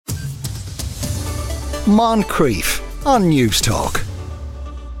Moncrief on News Talk.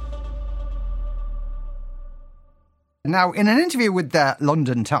 Now, in an interview with the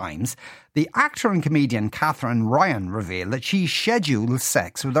London Times, the actor and comedian Katherine Ryan revealed that she schedules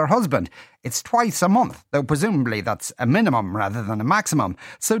sex with her husband. It's twice a month, though presumably that's a minimum rather than a maximum.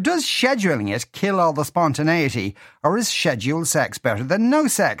 So does scheduling it kill all the spontaneity, or is scheduled sex better than no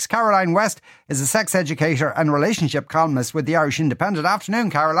sex? Caroline West is a sex educator and relationship columnist with the Irish Independent.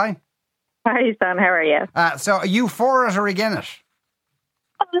 Afternoon, Caroline. Hi, Stan. How are you? So are you for it or against it?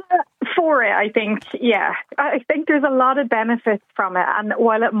 For it, I think, yeah. I think there's a lot of benefits from it. And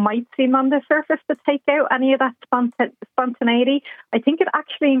while it might seem on the surface to take out any of that spontaneity, I think it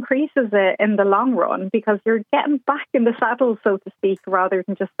actually increases it in the long run because you're getting back in the saddle, so to speak, rather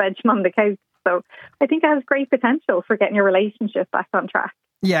than just vegging on the couch. So I think it has great potential for getting your relationship back on track.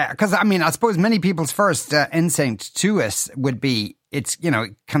 Yeah, because I suppose many people's first instinct to it would be it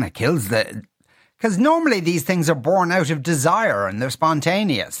kind of kills the... Because normally these things are born out of desire and they're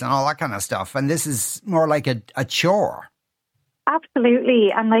spontaneous and all that kind of stuff. And this is more like a chore.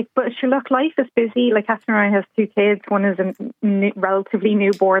 Absolutely. And but sure, look, life is busy. Like Katherine Ryan has 2 kids. One is relatively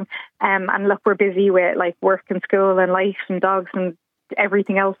newborn. And look, we're busy with work and school and life and dogs and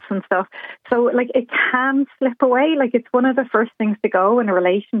everything else and stuff. So it can slip away. It's one of the first things to go in a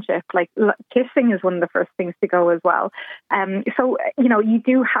relationship. Kissing is one of the first things to go as well. So you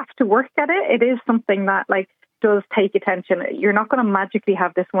do have to work at it. It is something that does take attention. You're not going to magically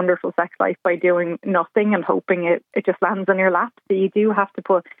have this wonderful sex life by doing nothing and hoping it just lands on your lap. So you do have to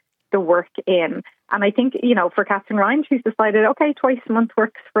put the work in. And I think, for Katherine Ryan, she's decided, okay, twice a month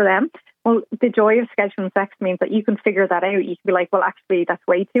works for them. Well, the joy of scheduling sex means that you can figure that out. You can be like, well, actually, that's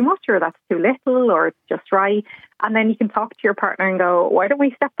way too much, or that's too little, or it's just right. And then you can talk to your partner and go, why don't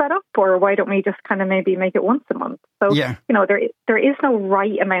we step that up? Or why don't we just kind of maybe make it once a month? So, yeah. There is no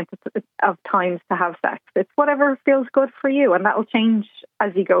right amount of times to have sex. It's whatever feels good for you. And that will change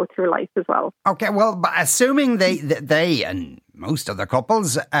as you go through life as well. Okay, well, but assuming they and most other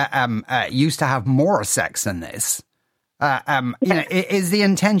couples used to have more sex than this, is the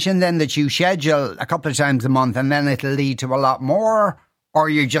intention then that you schedule a couple of times a month and then it'll lead to a lot more, or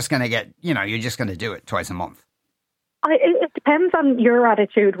you're just going to you're just going to do it twice a month? It depends on your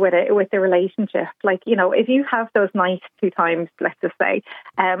attitude with the relationship. If you have those nice 2 times, let's just say,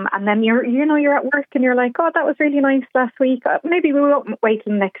 and then you're at work and you're like, oh, that was really nice last week. Maybe we won't wait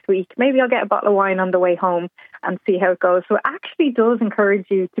till next week. Maybe I'll get a bottle of wine on the way home and see how it goes. So it actually does encourage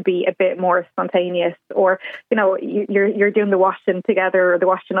you to be a bit more spontaneous. Or, you're doing the washing together or the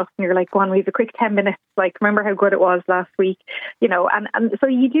washing up and you're like, go on, we have a quick 10 minutes. Remember how good it was last week? And so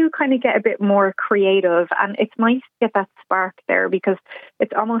you do kind of get a bit more creative, and it's nice to get that spark there, because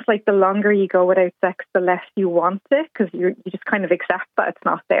it's almost like the longer you go without sex, the less you want it, because you just kind of accept that it's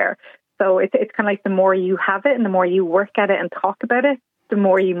not there. So it's kind of like the more you have it and the more you work at it and talk about it, the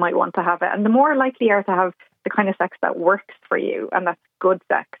more you might want to have it, and the more likely you are to have the kind of sex that works for you, and that's good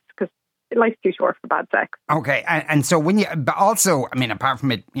sex, because life's too short for bad sex. Okay, and so but also, apart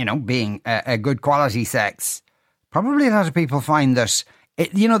from it, being a good quality sex, probably a lot of people find that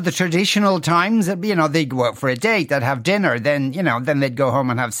the traditional times, they'd go out for a date, they'd have dinner, then they'd go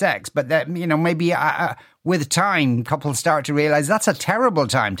home and have sex. But that, maybe with time, couples start to realise that's a terrible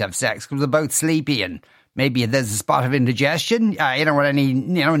time to have sex because they're both sleepy and maybe there's a spot of indigestion, or any,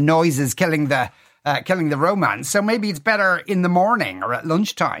 noises killing the romance. So maybe it's better in the morning or at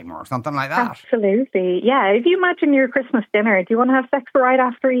lunchtime or something like that. Absolutely. Yeah. If you imagine your Christmas dinner, do you want to have sex right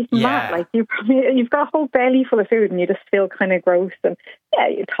after eating that? You've got a whole belly full of food and you just feel kind of gross and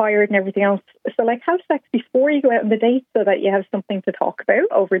you're tired and everything else. So have sex before you go out on the date so that you have something to talk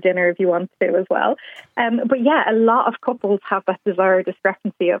about over dinner if you want to as well. But a lot of couples have that desire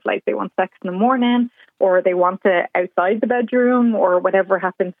discrepancy of they want sex in the morning, or they want it outside the bedroom, or whatever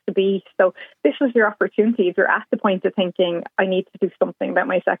happens to be. So this is your opportunity. If you're at the point of thinking, I need to do something about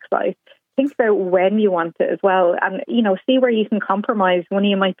my sex life, think about when you want it as well. And, see where you can compromise. One of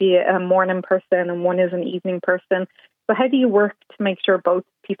you might be a morning person and one is an evening person. So how do you work to make sure both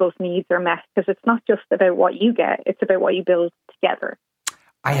people's needs are met? Because it's not just about what you get, it's about what you build together.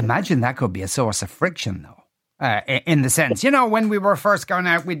 I imagine that could be a source of friction, though, in the sense, when we were first going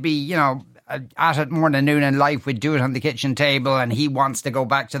out, we'd be, at it morning, noon in life, we'd do it on the kitchen table, and he wants to go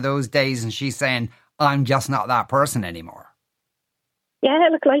back to those days and she's saying, I'm just not that person anymore. yeah,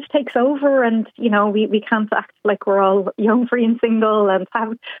 look, life takes over, and we can't act like we're all young, free and single and have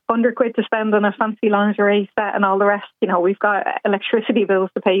 100 quid to spend on a fancy lingerie set and all the rest. We've got electricity bills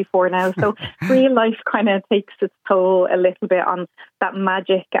to pay for now. So real life kind of takes its toll a little bit on that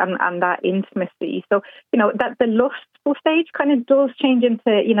magic and that intimacy. So, that the lustful stage kind of does change into,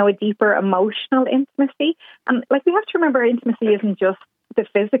 a deeper emotional intimacy. And like, we have to remember, intimacy isn't just the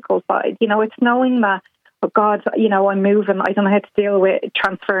physical side. It's knowing that, oh God, I'm moving, I don't know how to deal with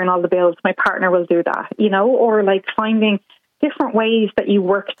transferring all the bills, my partner will do that, or like finding different ways that you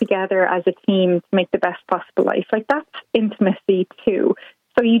work together as a team to make the best possible life. Like, that's intimacy too.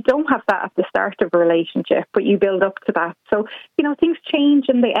 So you don't have that at the start of a relationship, but you build up to that. So, things change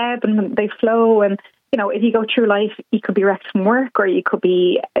and they ebb and they flow. And, if you go through life, you could be wrecked from work, or you could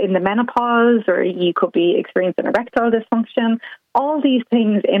be in the menopause, or you could be experiencing erectile dysfunction. All these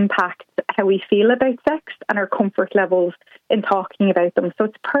things impact how we feel about sex and our comfort levels in talking about them. So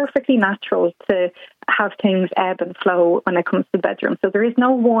it's perfectly natural to have things ebb and flow when it comes to the bedroom. So there is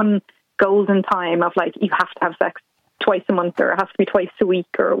no one golden time of like, you have to have sex twice a month, or it has to be twice a week,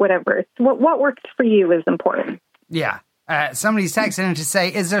 or whatever. It's what works for you is important. Yeah. Somebody's texting in to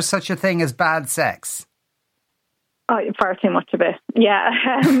say, is there such a thing as bad sex? Oh, far too much of it. Yeah.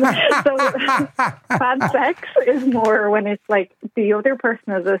 So bad sex is more when it's like the other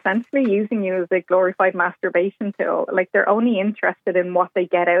person is essentially using you as a glorified masturbation tool. Like, they're only interested in what they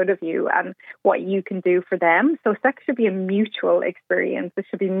get out of you and what you can do for them. So sex should be a mutual experience. It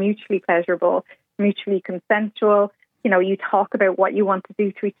should be mutually pleasurable, mutually consensual. You talk about what you want to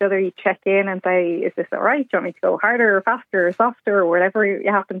do to each other. You check in and say, is this all right? Do you want me to go harder or faster or softer or whatever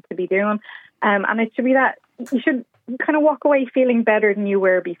you happen to be doing? And it should be that you should kind of walk away feeling better than you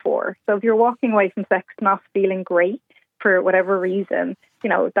were before. So if you're walking away from sex not feeling great for whatever reason,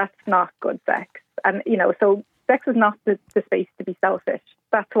 that's not good sex. And, so sex is not the space to be selfish.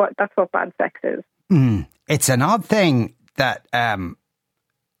 That's what bad sex is. It's an odd thing that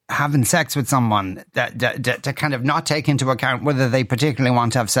having sex with someone that to kind of not take into account whether they particularly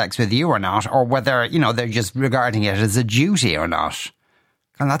want to have sex with you or not, or whether, they're just regarding it as a duty or not.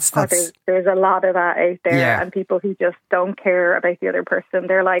 And that's there's a lot of that out there, yeah. And people who just don't care about the other person.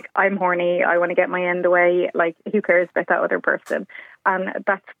 They're like, I'm horny, I want to get my end away. Like, who cares about that other person? And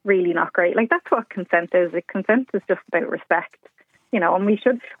that's really not great. Like, that's what consent is. Consent is just about respect. And we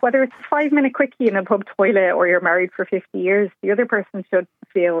should, whether it's a 5-minute quickie in a pub toilet or you're married for 50 years, the other person should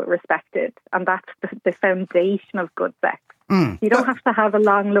feel respected. And that's the foundation of good sex. You don't have to have a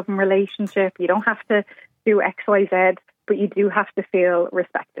long, loving relationship. You don't have to do X, Y, Z, but you do have to feel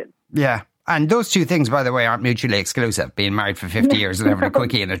respected. Yeah. And those two things, by the way, aren't mutually exclusive, being married for 50 years and having a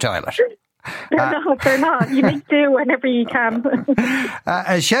quickie in a toilet. They're not. You make do whenever you can.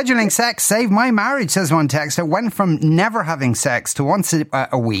 Scheduling sex saved my marriage, says one texter. Went from never having sex to once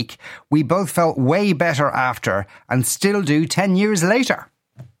a week. We both felt way better after and still do 10 years later,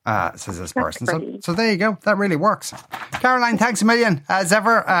 says this person. So there you go. That really works. Caroline, thanks a million. As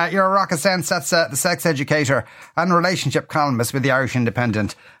ever, you're a rock of sense. That's the sex educator and relationship columnist with the Irish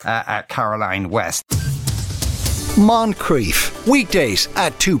Independent, Caroline West. Moncrief, weekdays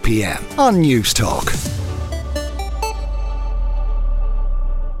at 2 p.m. on News Talk.